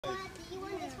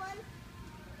one?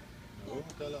 No,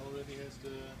 Tala already has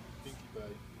the Pinkie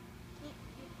Pie.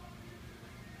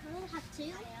 I don't have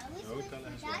two. I always No, wish Tala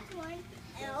for has that one. one.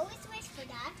 I always wish for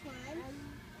that one.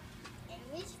 I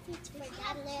wish for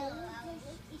that little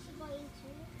Is she buying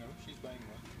two? No, she's buying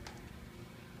one.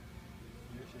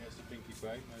 Here she has the Pinkie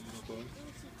Pie, my little pony.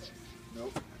 No,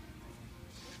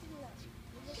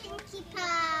 Pinkie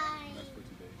Pie. not for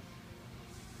today.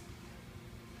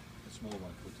 A small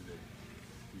one for today.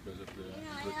 Because of the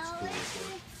I good school always report.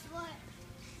 wish for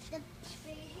the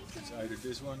big It's either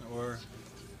this one or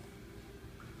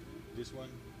this one,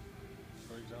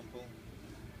 for example.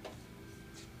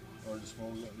 Or the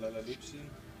small Lala Lupsi.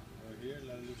 Or here,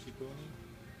 Lala Lupsi pony.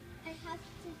 I have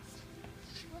to.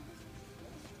 What is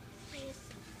this?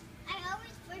 I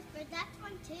always wish for that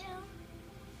one too.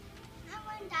 I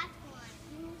want that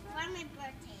one for my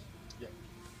birthday. Yeah.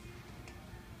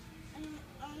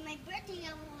 On my birthday,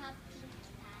 I will have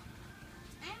Pinkie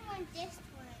Pie. I want this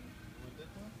one. You want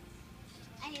that one?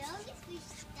 I always wish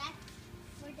that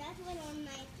for that one on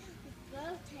my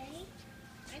birthday.